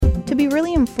be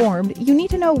really informed, you need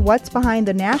to know what's behind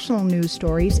the national news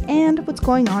stories and what's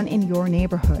going on in your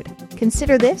neighborhood.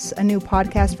 Consider This, a new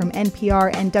podcast from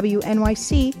NPR and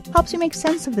WNYC, helps you make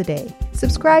sense of the day.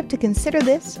 Subscribe to Consider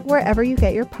This wherever you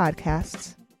get your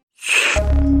podcasts.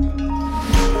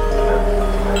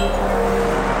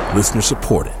 Listener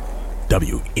supported.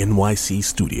 WNYC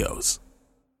Studios.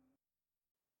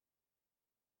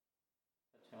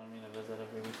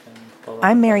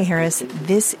 I'm Mary Harris.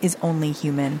 This is Only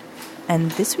Human.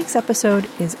 And this week's episode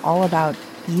is all about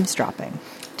eavesdropping.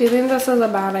 Do you think this is a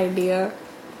bad idea?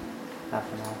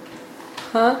 Half an hour.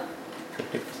 Huh?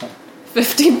 50%.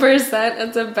 50%?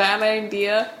 It's a bad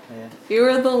idea? Yeah. You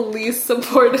are the least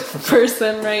supportive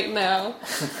person right now.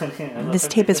 This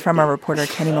tape is from our reporter,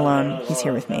 Kenny Malone. He's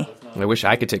here with me. I wish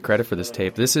I could take credit for this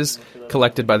tape. This is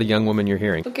collected by the young woman you're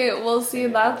hearing. Okay, well, see,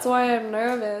 that's why I'm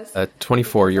nervous. A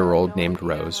 24-year-old named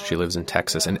Rose. She lives in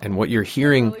Texas. And what you're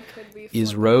hearing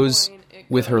is Rose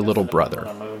with her little brother,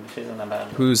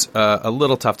 who's a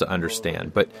little tough to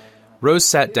understand. But Rose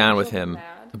sat down with him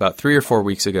about 3 or 4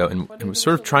 weeks ago and was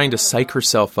sort of trying to psych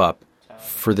herself up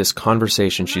for this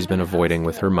conversation she's been avoiding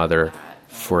with her mother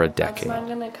for a decade. That's not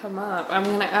going to come up. I'm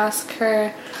going to ask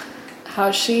her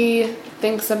how she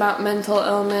thinks about mental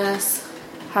illness,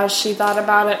 how she thought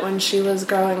about it when she was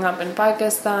growing up in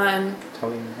Pakistan.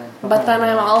 But then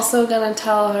I'm also going to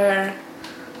tell her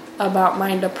about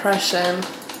my depression.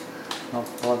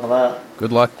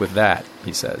 Good luck with that,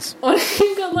 he says. What do you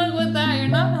mean good luck with that? You're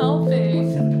not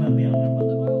helping.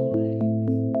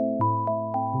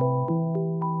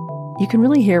 You can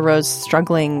really hear Rose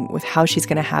struggling with how she's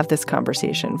going to have this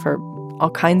conversation for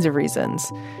all kinds of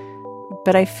reasons.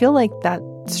 But I feel like that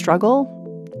struggle,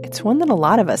 it's one that a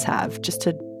lot of us have, just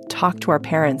to talk to our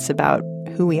parents about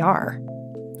who we are.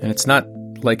 And it's not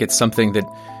like it's something that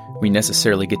we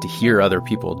necessarily get to hear other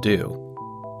people do.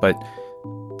 But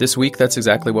this week, that's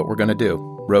exactly what we're going to do.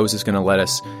 Rose is going to let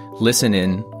us listen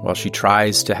in while she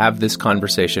tries to have this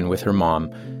conversation with her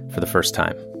mom for the first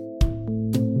time.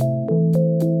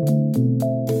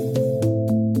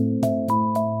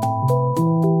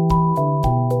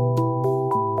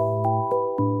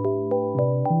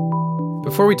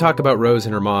 Before we talk about Rose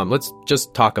and her mom, let's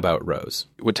just talk about Rose.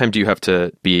 What time do you have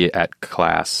to be at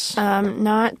class?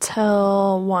 Not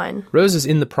till 1. Rose is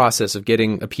in the process of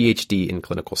getting a PhD in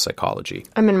clinical psychology.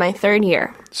 I'm in my 3rd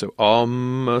year. So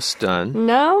almost done.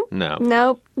 No.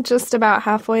 No. Just about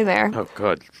halfway there. Oh,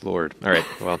 good Lord. All right,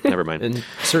 well, never mind. And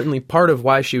certainly part of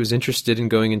why she was interested in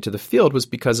going into the field was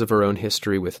because of her own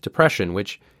history with depression,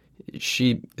 which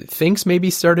she thinks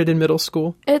maybe started in middle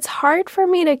school. It's hard for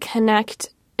me to connect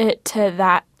it to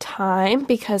that time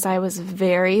because I was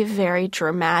very, very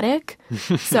dramatic.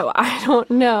 So I don't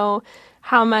know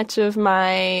how much of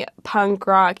my punk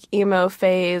rock emo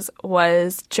phase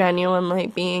was genuinely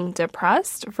being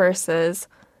depressed versus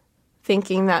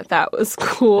thinking that that was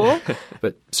cool.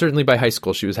 But certainly by high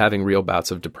school, she was having real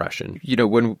bouts of depression. You know,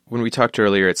 when we talked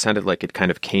earlier, it sounded like it kind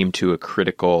of came to a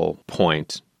critical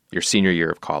point, your senior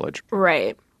year of college.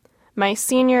 Right. My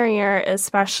senior year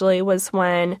especially was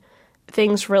when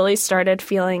things really started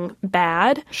feeling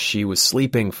bad. She was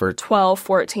sleeping for 12,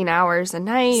 14 hours a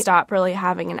night, stopped really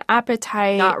having an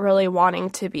appetite, not really wanting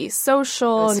to be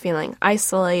social, was feeling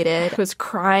isolated, was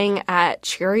crying at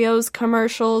Cheerios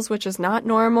commercials, which is not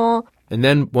normal. And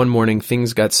then one morning,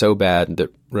 things got so bad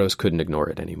that Rose couldn't ignore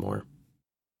it anymore.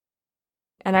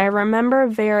 And I remember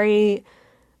very,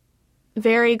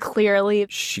 very clearly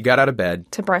she got out of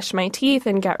bed to brush my teeth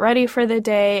and get ready for the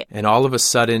day. And all of a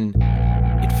sudden,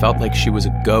 it felt like she was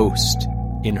a ghost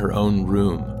in her own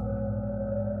room.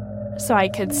 So I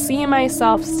could see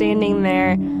myself standing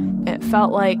there. It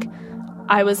felt like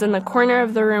I was in the corner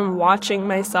of the room watching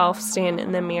myself stand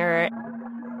in the mirror.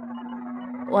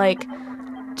 Like,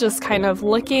 just kind of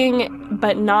looking,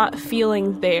 but not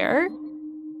feeling there.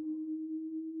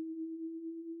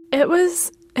 It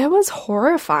was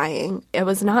horrifying. It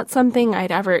was not something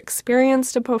I'd ever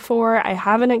experienced before. I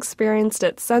haven't experienced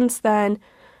it since then.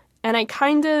 And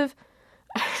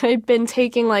I'd been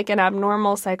taking like an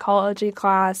abnormal psychology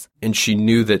class. And she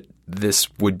knew that this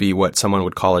would be what someone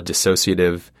would call a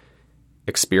dissociative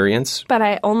experience. But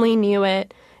I only knew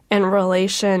it in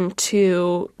relation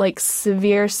to like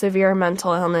severe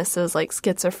mental illnesses like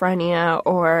schizophrenia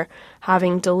or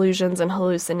having delusions and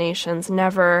hallucinations,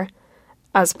 never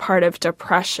as part of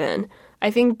depression.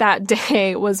 I think that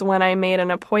day was when I made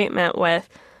an appointment with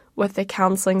the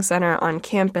counseling center on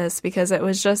campus because it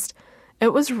was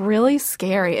really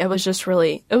scary. It was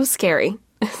scary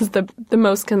is the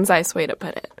most concise way to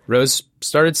put it. Rose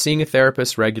started seeing a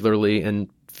therapist regularly and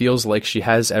feels like she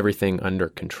has everything under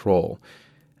control.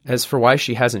 As for why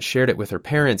she hasn't shared it with her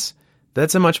parents,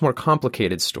 That's a much more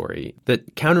complicated story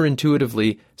that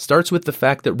counterintuitively starts with the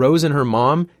fact that Rose and her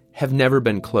mom have never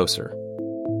been closer.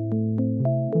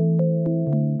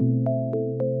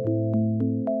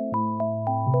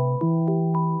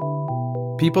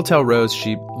 People tell Rose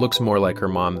she looks more like her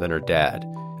mom than her dad.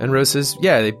 And Rose says,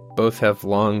 yeah, they both have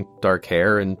long, dark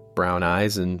hair and brown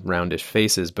eyes and roundish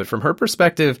faces. But from her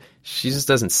perspective, she just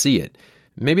doesn't see it.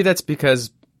 Maybe that's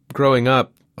because growing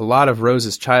up, a lot of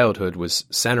Rose's childhood was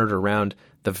centered around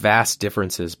the vast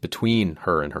differences between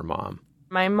her and her mom.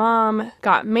 My mom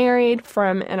got married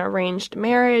from an arranged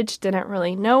marriage, didn't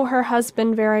really know her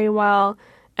husband very well,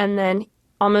 and then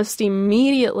almost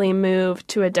immediately moved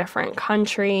to a different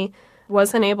country,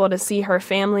 wasn't able to see her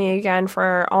family again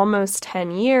for almost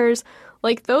 10 years.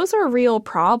 Like, those are real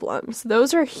problems.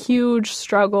 Those are huge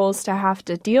struggles to have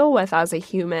to deal with as a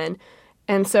human.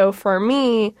 And so for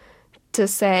me to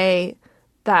say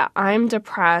that I'm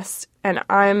depressed and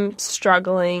I'm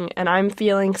struggling and I'm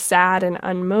feeling sad and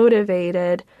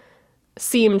unmotivated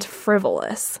seemed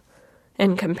frivolous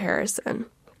in comparison.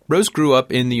 Rose grew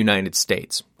up in the United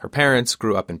States. Her parents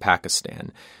grew up in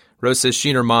Pakistan. Rose says she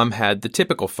and her mom had the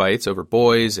typical fights over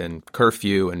boys and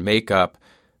curfew and makeup,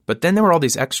 but then there were all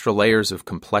these extra layers of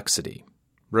complexity.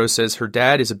 Rose says her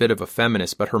dad is a bit of a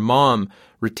feminist, but her mom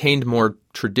retained more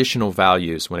traditional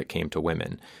values when it came to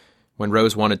women. When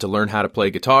Rose wanted to learn how to play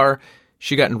guitar,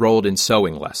 she got enrolled in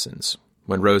sewing lessons.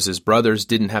 When Rose's brothers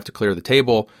didn't have to clear the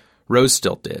table, Rose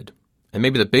still did. And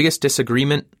maybe the biggest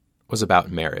disagreement was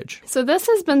about marriage. So this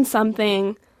has been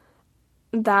something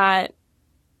that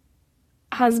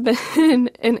has been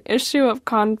an issue of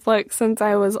conflict since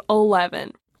I was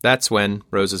 11. That's when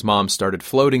Rose's mom started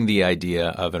floating the idea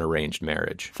of an arranged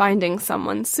marriage. Finding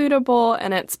someone suitable,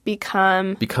 and it's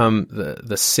become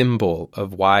the symbol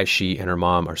of why she and her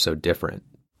mom are so different.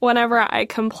 Whenever I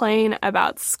complain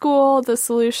about school, the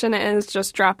solution is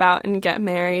just drop out and get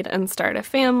married and start a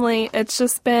family. It's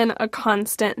just been a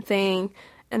constant thing,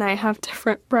 and I have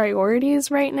different priorities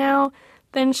right now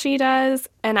than she does.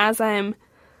 And as I'm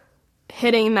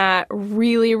hitting that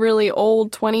really, really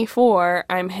old 24,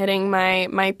 I'm hitting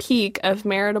my peak of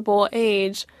maritable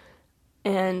age.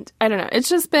 And I don't know, it's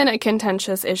just been a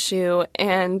contentious issue,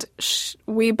 and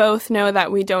we both know that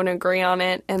we don't agree on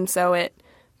it, and so it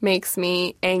makes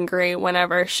me angry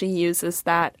whenever she uses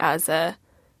that as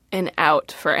an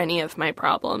out for any of my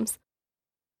problems.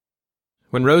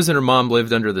 When Rose and her mom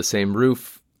lived under the same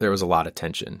roof, there was a lot of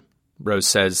tension. Rose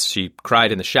says she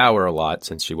cried in the shower a lot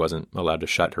since she wasn't allowed to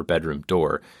shut her bedroom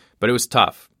door, but it was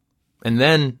tough. And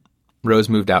then Rose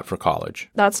moved out for college.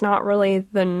 That's not really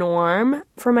the norm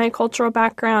for my cultural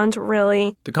background,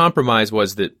 really. The compromise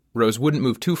was that Rose wouldn't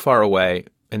move too far away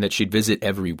and that she'd visit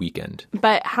every weekend.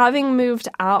 But having moved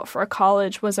out for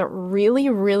college was a really,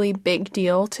 really big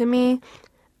deal to me.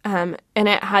 And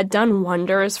it had done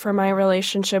wonders for my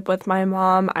relationship with my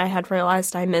mom. I had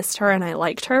realized I missed her and I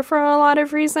liked her for a lot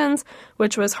of reasons,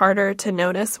 which was harder to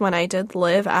notice when I did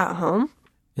live at home.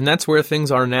 And that's where things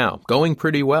are now, going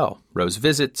pretty well. Rose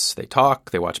visits, they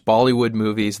talk, they watch Bollywood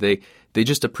movies, they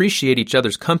just appreciate each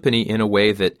other's company in a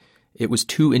way that it was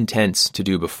too intense to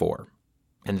do before.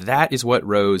 And that is what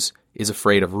Rose is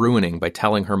afraid of ruining by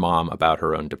telling her mom about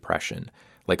her own depression,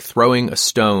 like throwing a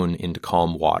stone into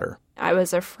calm water. I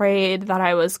was afraid that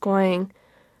I was going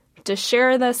to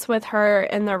share this with her,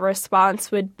 and the response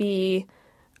would be,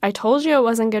 I told you it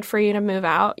wasn't good for you to move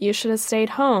out. You should have stayed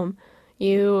home.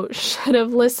 You should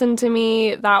have listened to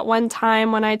me that one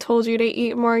time when I told you to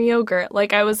eat more yogurt.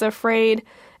 Like, I was afraid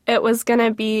it was going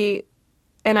to be,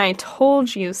 and I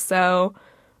told you so,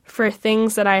 for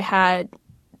things that I had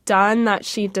done that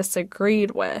she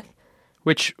disagreed with.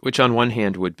 Which on one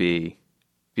hand would be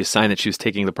a sign that she was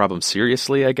taking the problem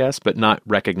seriously, I guess, but not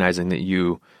recognizing that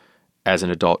you, as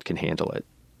an adult, can handle it.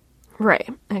 Right,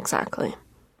 exactly.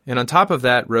 And on top of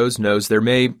that, Rose knows there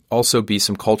may also be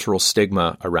some cultural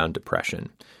stigma around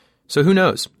depression. So who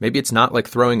knows? Maybe it's not like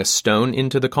throwing a stone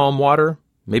into the calm water.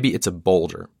 Maybe it's a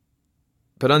boulder.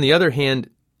 But on the other hand,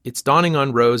 it's dawning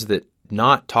on Rose that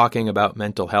not talking about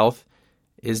mental health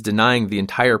is denying the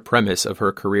entire premise of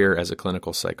her career as a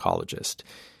clinical psychologist.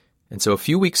 And so a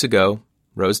few weeks ago,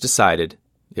 Rose decided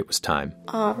it was time.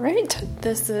 All right,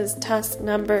 this is test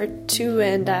number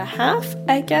 2.5,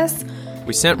 I guess.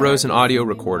 We sent Rose an audio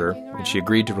recorder, and she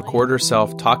agreed to record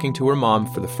herself talking to her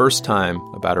mom for the first time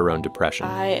about her own depression.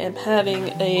 I am having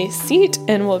a seat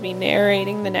and will be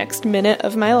narrating the next minute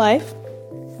of my life.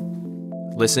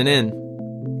 Listen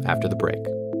in after the break.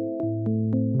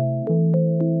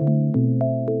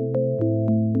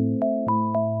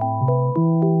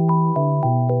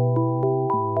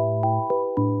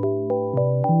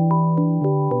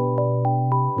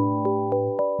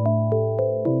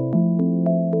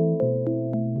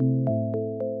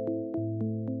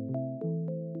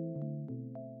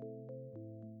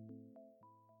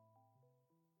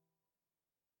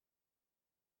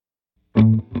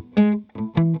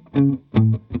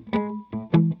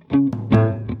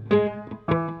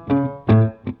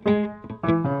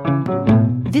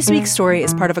 This week's story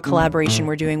is part of a collaboration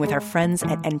we're doing with our friends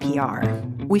at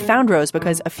NPR. We found Rose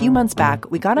because a few months back,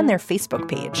 we got on their Facebook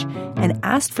page and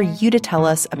asked for you to tell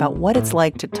us about what it's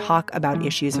like to talk about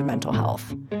issues of mental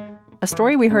health. A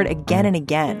story we heard again and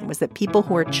again was that people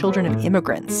who are children of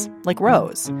immigrants, like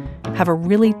Rose, have a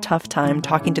really tough time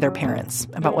talking to their parents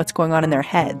about what's going on in their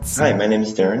heads. Hi, my name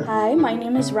is Darren. Hi, my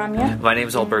name is Ramya. My name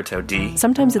is Alberto D.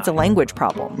 Sometimes it's a language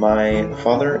problem. My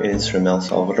father is from El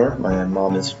Salvador. My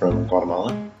mom is from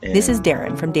Guatemala. This is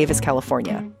Darren from Davis,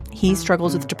 California. He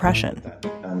struggles with depression.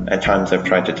 At times I've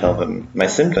tried to tell them my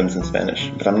symptoms in Spanish,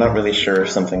 but I'm not really sure if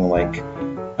something like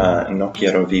no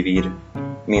quiero vivir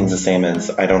means the same as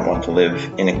I don't want to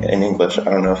live in English. I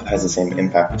don't know if it has the same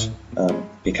impact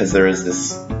because there is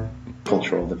this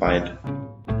cultural divide.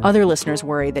 Other listeners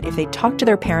worry that if they talk to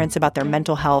their parents about their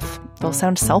mental health, they'll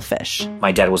sound selfish.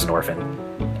 My dad was an orphan,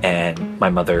 and my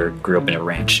mother grew up in a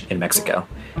ranch in Mexico.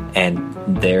 And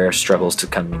their struggles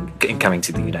coming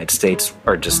to the United States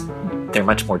are just, they're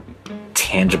much more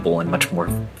tangible and much more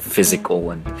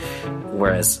physical. And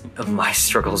whereas my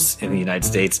struggles in the United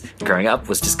States growing up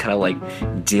was just kind of like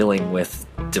dealing with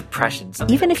depression.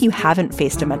 Even if you haven't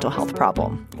faced a mental health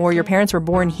problem, or your parents were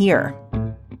born here,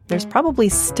 there's probably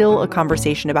still a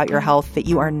conversation about your health that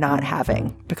you are not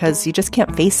having because you just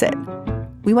can't face it.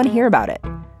 We want to hear about it.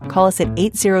 Call us at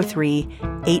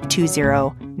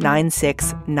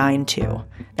 803-820-9692.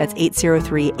 That's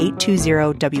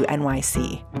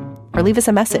 803-820-WNYC. Or leave us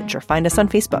a message or find us on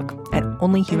Facebook at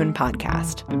Only Human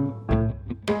Podcast.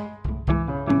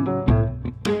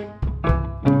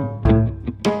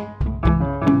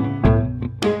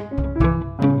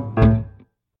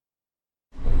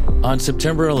 On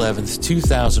September 11th,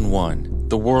 2001,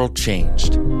 the world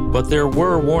changed. But there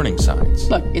were warning signs.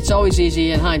 Look, it's always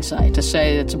easy in hindsight to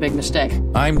say it's a big mistake.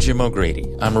 I'm Jim O'Grady.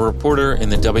 I'm a reporter in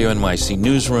the WNYC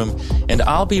newsroom, and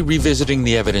I'll be revisiting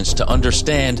the evidence to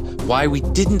understand why we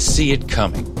didn't see it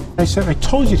coming. I said, I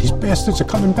told you these bastards are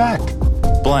coming back.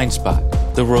 Blind Spot,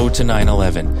 The Road to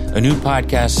 9/11, a new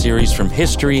podcast series from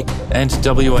History and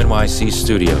WNYC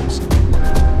Studios.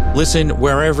 Listen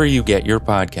wherever you get your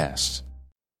podcasts.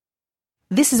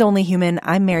 This is Only Human.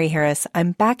 I'm Mary Harris.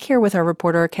 I'm back here with our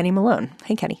reporter, Kenny Malone.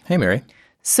 Hey, Kenny. Hey, Mary.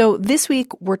 So this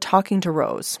week, we're talking to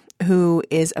Rose, who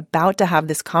is about to have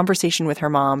this conversation with her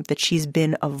mom that she's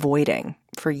been avoiding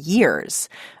for years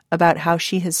about how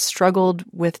she has struggled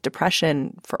with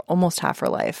depression for almost half her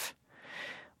life.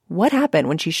 What happened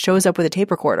when she shows up with a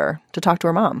tape recorder to talk to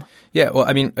her mom? Yeah, well,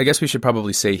 I mean, I guess we should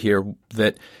probably say here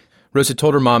that Rose had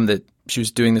told her mom that she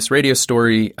was doing this radio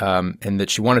story and that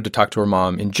she wanted to talk to her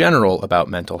mom in general about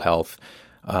mental health.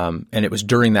 And it was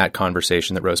during that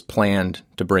conversation that Rose planned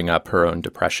to bring up her own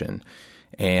depression.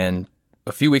 And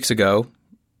a few weeks ago,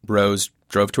 Rose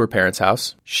drove to her parents'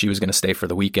 house. She was going to stay for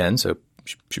the weekend, so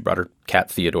she brought her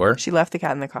cat Theodore. She left the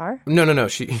cat in the car? No.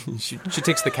 She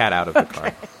takes the cat out of the car.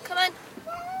 Okay. Come on.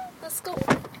 Let's go.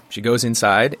 She goes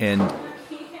inside, and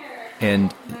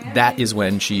that is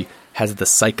when she has the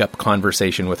psych-up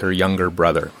conversation with her younger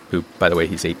brother, who, by the way,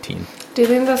 he's 18. Do you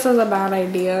think this is a bad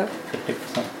idea?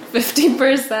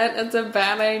 50%? It's a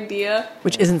bad idea.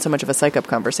 Which isn't so much of a psych-up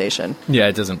conversation. Yeah,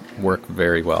 it doesn't work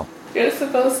very well. You're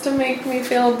supposed to make me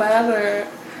feel better.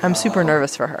 I'm super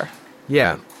nervous for her.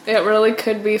 Yeah. It really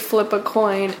could be flip a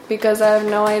coin because I have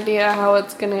no idea how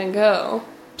it's going to go.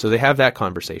 So they have that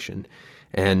conversation.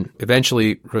 And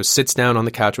eventually, Rose sits down on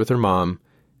the couch with her mom,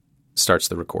 starts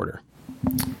the recorder.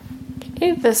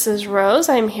 Hey, this is Rose.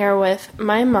 I'm here with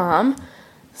my mom.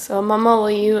 So, Mama, will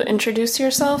you introduce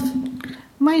yourself?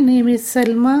 My name is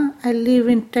Selma. I live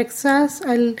in Texas.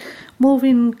 I moved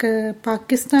in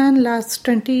Pakistan last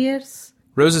 20 years.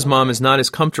 Rose's mom is not as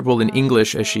comfortable in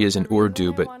English as she is in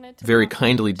Urdu, but very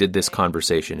kindly did this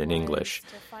conversation in English.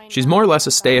 She's more or less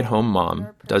a stay-at-home mom,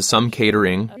 does some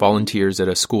catering, volunteers at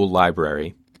a school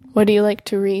library. What do you like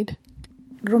to read?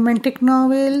 Romantic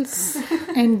novels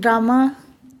and drama.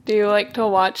 Do you like to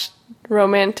watch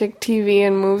romantic TV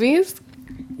and movies?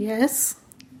 Yes.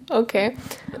 Okay.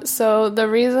 So the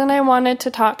reason I wanted to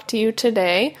talk to you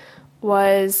today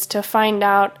was to find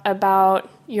out about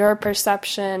your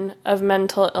perception of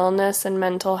mental illness and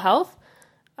mental health.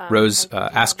 Rose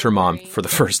asked her mom for the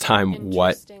first time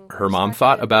what her mom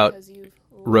thought about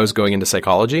Rose going into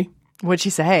psychology. What'd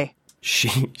she say?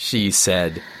 She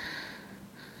said...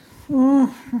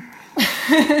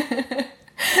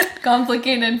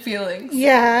 Complicated feelings.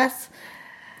 Yes.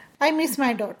 I miss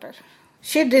my daughter.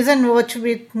 She doesn't watch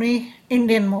with me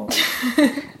Indian movie.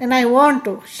 And I want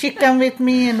to. She come with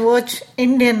me and watch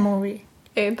Indian movie.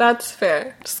 Hey, that's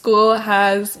fair. School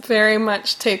has very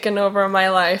much taken over my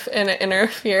life and it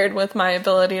interfered with my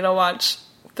ability to watch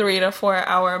 3 to 4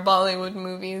 hour Bollywood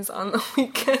movies on the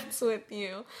weekends with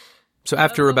you. So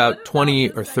after about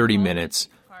 20 or 30 minutes,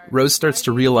 Rose starts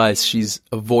to realize she's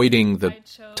avoiding the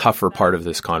tougher part of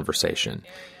this conversation.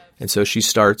 And so she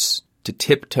starts to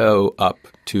tiptoe up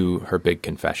to her big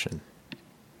confession.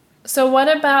 So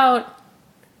what about,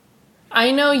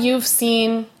 I know you've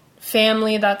seen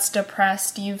family that's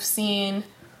depressed. You've seen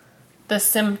the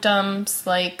symptoms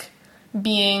like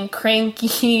being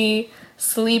cranky,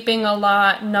 sleeping a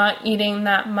lot, not eating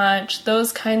that much,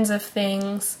 those kinds of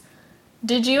things.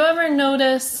 Did you ever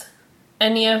notice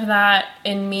any of that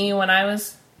in me when I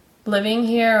was living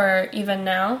here or even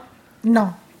now?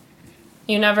 No.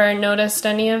 You never noticed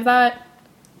any of that?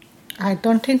 I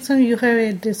don't think so. You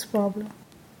have this problem.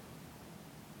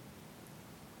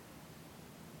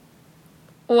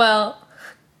 Well,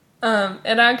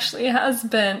 it actually has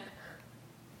been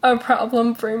a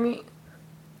problem for me.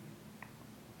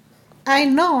 I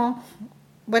know,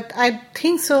 but I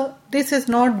think so. This is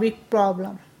not a big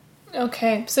problem.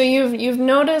 Okay, so you've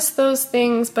noticed those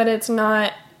things, but it's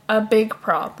not a big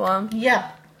problem.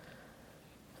 Yeah.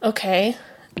 Okay.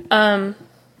 Well,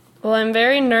 I'm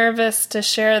very nervous to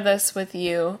share this with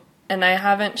you, and I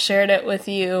haven't shared it with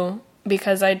you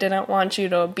because I didn't want you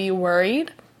to be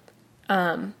worried.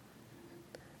 But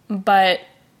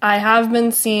I have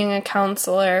been seeing a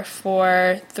counselor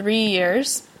for 3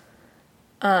 years,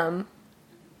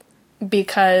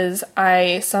 because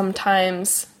I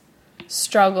sometimes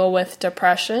struggle with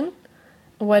depression.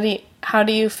 How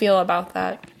do you feel about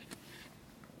that?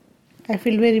 I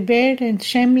feel very bad and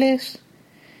shameless.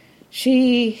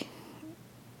 She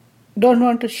don't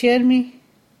want to share me.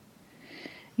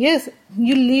 Yes,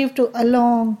 you live to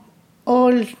alone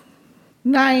all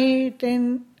night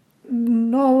and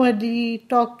nobody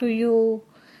talk to you.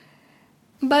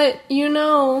 But you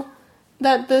know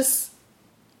that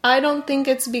I don't think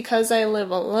it's because I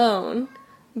live alone,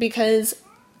 because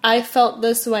I felt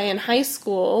this way in high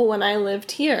school when I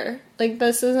lived here. Like,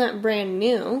 this isn't brand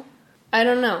new. I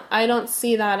don't know. I don't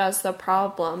see that as the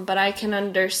problem, but I can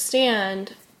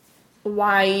understand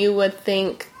why you would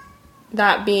think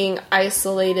that being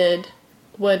isolated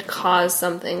would cause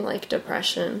something like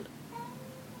depression.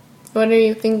 What are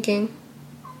you thinking?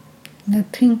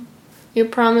 Nothing. You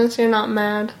promise you're not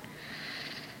mad?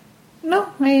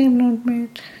 No, I am not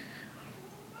mad.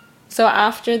 So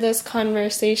after this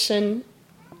conversation,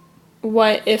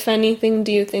 what, if anything,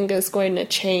 do you think is going to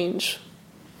change?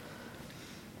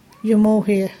 You move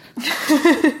here.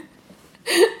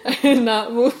 I'm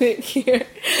not moving here.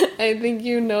 I think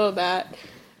you know that.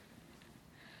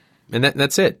 And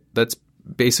that's it. That's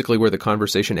basically where the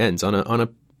conversation ends, on a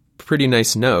pretty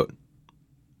nice note.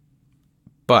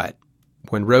 But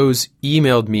when Rose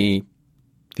emailed me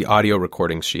the audio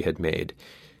recordings she had made,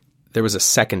 there was a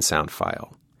second sound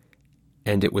file,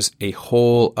 and it was a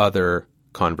whole other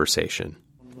conversation.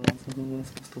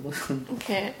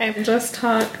 Okay, I've just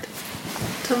talked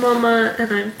to Mama,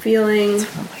 and I'm feeling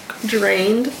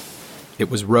drained. It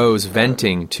was Rose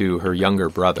venting to her younger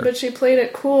brother. But she played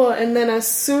it cool, and then as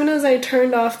soon as I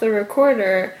turned off the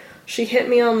recorder, she hit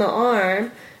me on the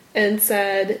arm and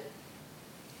said,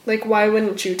 like, why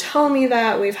wouldn't you tell me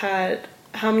that? We've had,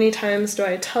 how many times do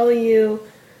I tell you?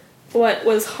 What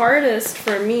was hardest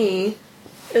for me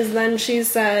is then she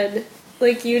said,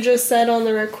 like, you just said on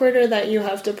the recorder that you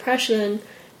have depression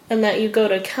and that you go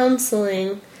to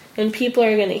counseling, and people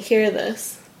are going to hear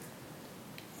this.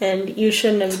 And you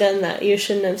shouldn't have done that. You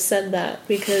shouldn't have said that,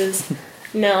 because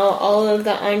now all of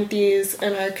the aunties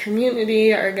in our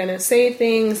community are going to say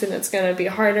things, and it's going to be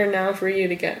harder now for you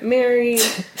to get married.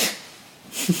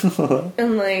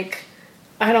 And, like,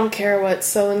 I don't care what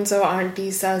so-and-so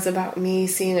auntie says about me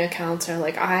seeing a counselor.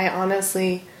 Like, I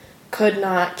honestly could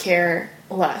not care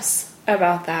less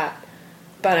about that.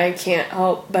 But I can't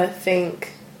help but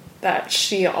think that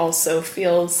she also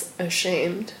feels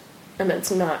ashamed. And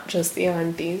it's not just the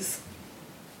aunties.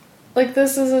 Like,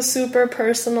 this is a super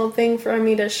personal thing for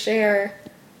me to share.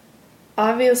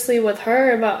 Obviously with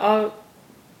her, but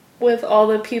with all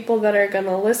the people that are going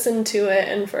to listen to it,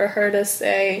 and for her to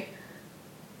say,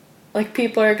 like,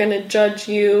 people are going to judge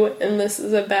you and this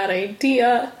is a bad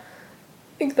idea.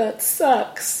 Like, that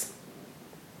sucks.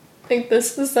 Like,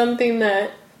 this is something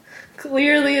that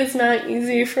clearly is not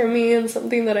easy for me, and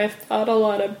something that I've thought a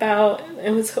lot about, and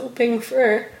I was hoping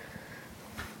for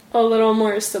a little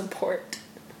more support.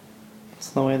 It's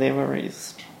the way they were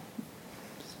raised.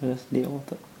 So just deal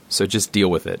with it. So just deal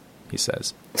with it, he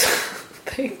says.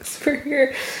 Thanks for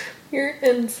your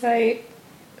insight.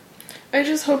 I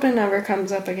just hope it never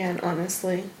comes up again,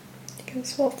 honestly. I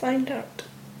guess we'll find out.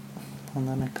 On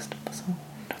the next episode.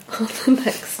 on the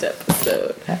next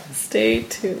episode. Stay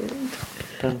tuned.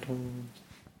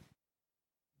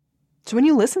 So when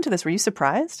you listened to this, were you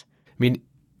surprised? I mean,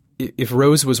 if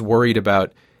Rose was worried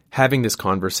about having this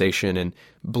conversation and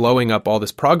blowing up all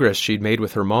this progress she'd made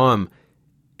with her mom,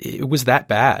 it was that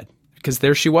bad. Because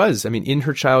there she was, I mean, in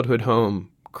her childhood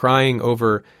home, crying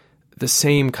over the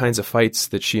same kinds of fights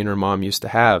that she and her mom used to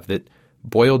have that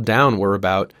boiled down were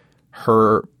about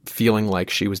her feeling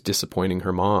like she was disappointing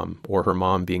her mom or her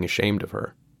mom being ashamed of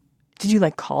her. Did you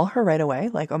call her right away?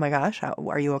 Like, oh my gosh,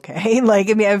 are you okay?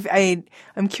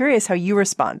 I'm curious how you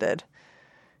responded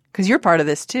because you're part of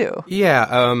this too.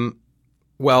 Yeah.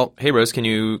 Well, hey Rose, can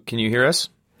you hear us?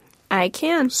 I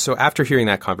can. So after hearing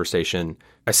that conversation,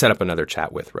 I set up another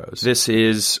chat with Rose. This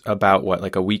is about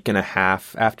a week and a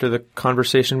half after the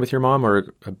conversation with your mom,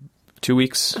 or 2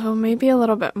 weeks? Oh, maybe a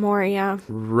little bit more, yeah.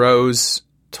 Rose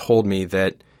told me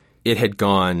that it had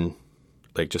gone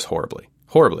just horribly.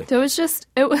 Horribly. So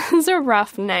it was a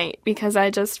rough night because I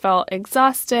just felt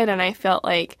exhausted and I felt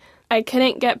like I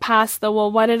couldn't get past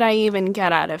what did I even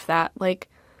get out of that?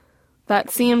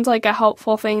 That seemed like a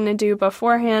helpful thing to do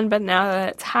beforehand, but now that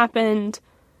it's happened,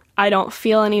 I don't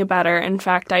feel any better. In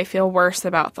fact, I feel worse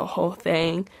about the whole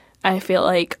thing. I feel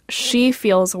like she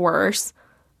feels worse,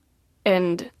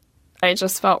 and I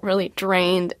just felt really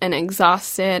drained and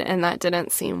exhausted, and that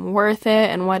didn't seem worth it.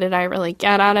 And what did I really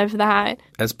get out of that?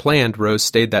 As planned, Rose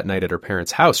stayed that night at her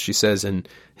parents' house, she says, and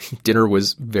dinner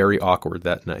was very awkward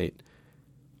that night.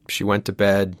 She went to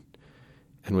bed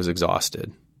and was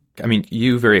exhausted. I mean,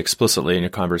 you very explicitly in your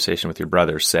conversation with your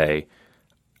brother say,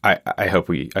 I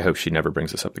hope she never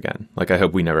brings this up again. I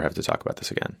hope we never have to talk about this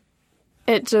again.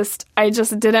 I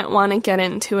just didn't want to get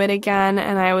into it again,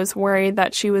 and I was worried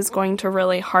that she was going to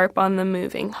really harp on the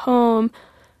moving home.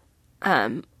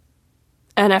 And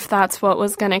if that's what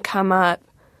was going to come up,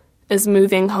 is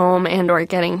moving home and or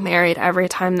getting married every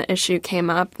time the issue came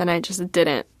up, then I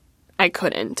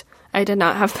couldn't. I did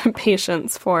not have the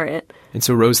patience for it. And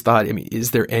so Rose thought,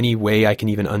 is there any way I can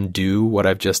even undo what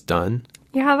I've just done?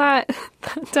 Yeah, that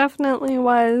definitely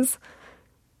was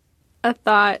a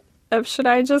thought of, should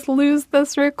I just lose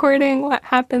this recording? What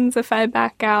happens if I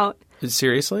back out?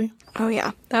 Seriously? Oh,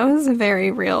 yeah. That was a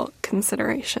very real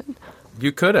consideration.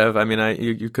 You could have.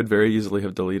 You could very easily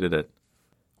have deleted it.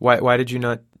 Why did you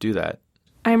not do that?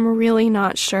 I'm really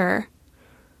not sure.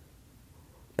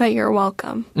 But you're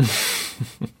welcome.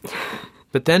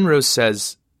 But then Rose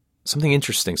says something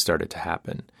interesting started to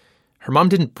happen. Her mom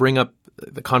didn't bring up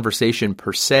the conversation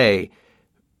per se,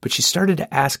 but she started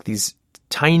to ask these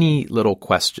tiny little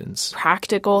questions.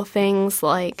 Practical things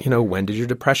like, when did your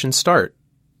depression start?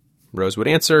 Rose would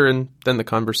answer, and then the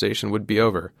conversation would be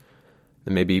over.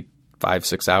 Then maybe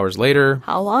 5-6 hours later.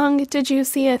 How long did you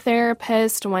see a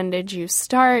therapist? When did you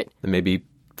start? Then maybe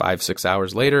 5-6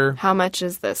 hours later. How much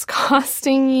is this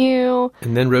costing you?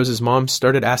 And then Rose's mom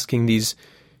started asking these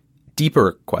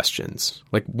deeper questions,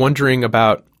 wondering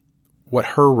about what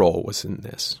her role was in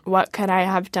this. What could I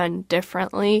have done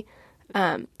differently?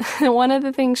 One of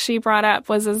the things she brought up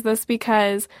was, is this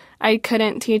because I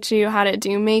couldn't teach you how to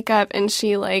do makeup? And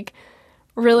she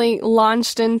really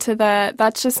launched into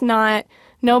that's just not,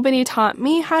 nobody taught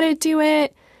me how to do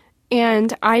it.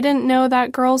 And I didn't know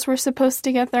that girls were supposed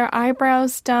to get their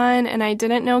eyebrows done, and I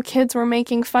didn't know kids were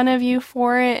making fun of you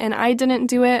for it, and I didn't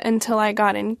do it until I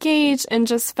got engaged, and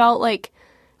just felt like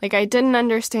I didn't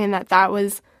understand that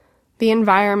was the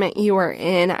environment you were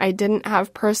in. I didn't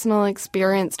have personal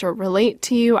experience to relate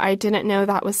to you. I didn't know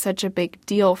that was such a big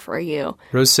deal for you.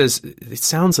 Rose says it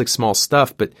sounds like small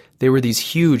stuff, but there were these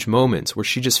huge moments where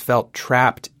she just felt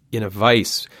trapped in a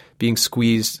vice, being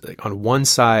squeezed on one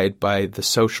side by the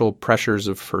social pressures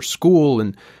of her school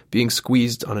and being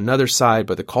squeezed on another side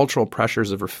by the cultural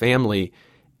pressures of her family.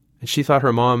 And she thought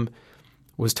her mom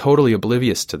was totally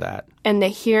oblivious to that. And to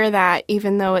hear that,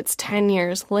 even though it's 10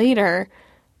 years later,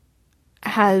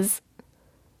 has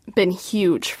been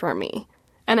huge for me.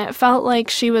 And it felt like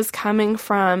she was coming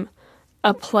from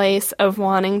a place of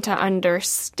wanting to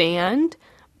understand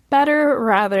better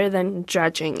rather than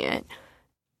judging it.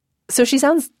 So she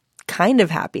sounds kind of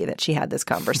happy that she had this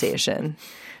conversation.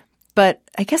 But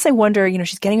I guess I wonder,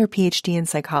 she's getting her PhD in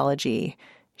psychology.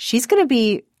 She's going to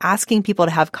be asking people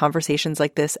to have conversations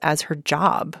like this as her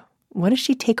job. What does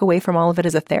she take away from all of it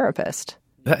as a therapist?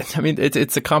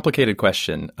 It's a complicated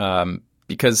question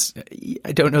because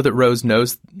I don't know that Rose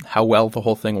knows how well the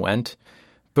whole thing went.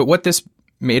 But what this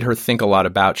made her think a lot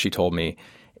about, she told me,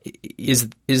 is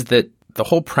that the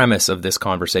whole premise of this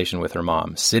conversation with her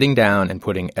mom, sitting down and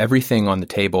putting everything on the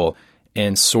table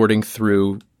and sorting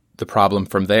through the problem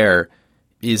from there,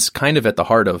 is kind of at the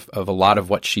heart of a lot of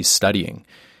what she's studying.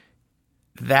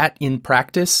 that in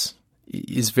practice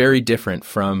is very different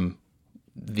from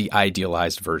the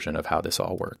idealized version of how this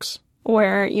all works.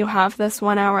 Where you have this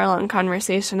 1 hour long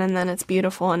conversation and then it's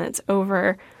beautiful and it's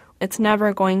over. It's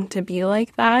never going to be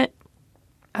like that,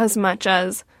 as much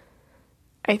as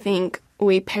I think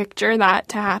we picture that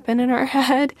to happen in our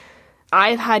head.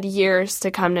 I've had years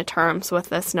to come to terms with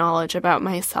this knowledge about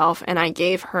myself, and I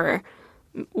gave her,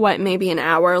 maybe an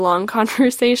hour-long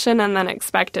conversation and then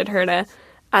expected her to,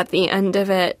 at the end of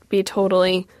it, be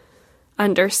totally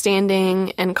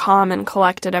understanding and calm and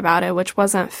collected about it, which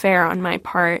wasn't fair on my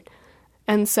part.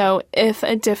 And so if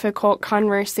a difficult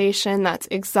conversation that's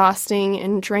exhausting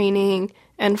and draining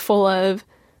and full of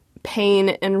pain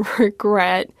and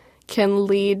regret can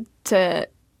lead to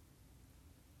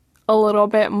a little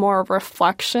bit more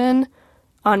reflection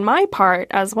on my part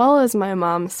as well as my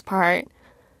mom's part,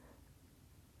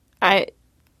 I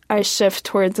shift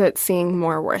towards it seeing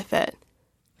more worth it.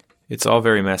 It's all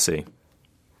very messy.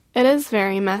 It is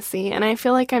very messy, and I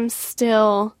feel like I'm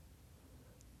still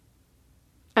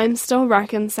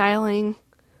reconciling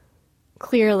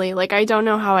clearly. Like, I don't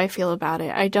know how I feel about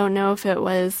it. I don't know if it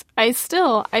was, I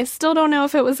still don't know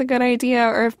if it was a good idea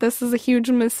or if this is a huge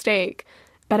mistake.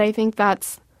 But I think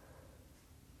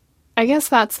I guess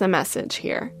that's the message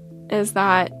here, is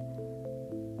that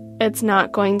it's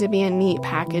not going to be a neat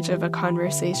package of a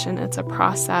conversation. It's a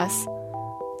process.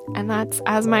 And that's,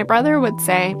 as my brother would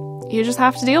say, you just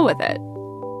have to deal with it.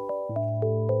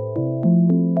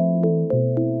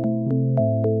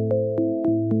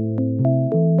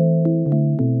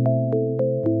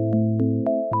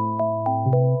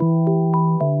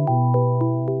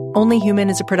 Only Human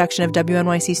is a production of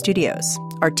WNYC Studios.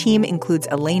 Our team includes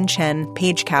Elaine Chen,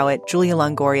 Paige Cowett, Julia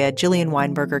Longoria, Jillian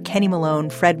Weinberger, Kenny Malone,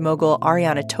 Fred Mogul,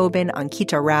 Ariana Tobin,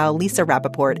 Ankita Rao, Lisa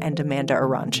Rappaport, and Amanda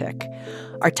Aronchik.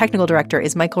 Our technical director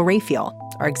is Michael Raphael.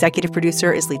 Our executive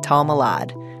producer is Lital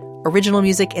Malad. Original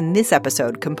music in this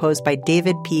episode composed by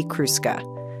David P. Kruska.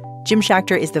 Jim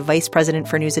Schachter is the vice president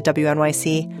for news at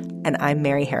WNYC, and I'm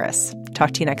Mary Harris.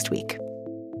 Talk to you next week.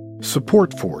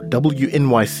 Support for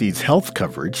WNYC's health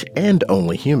coverage and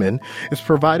Only Human is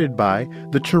provided by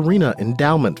the Tarina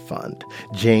Endowment Fund,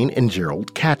 Jane and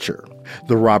Gerald Catcher,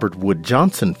 the Robert Wood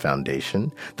Johnson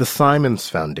Foundation, the Simons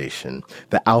Foundation,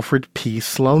 the Alfred P.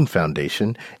 Sloan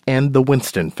Foundation, and the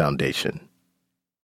Winston Foundation.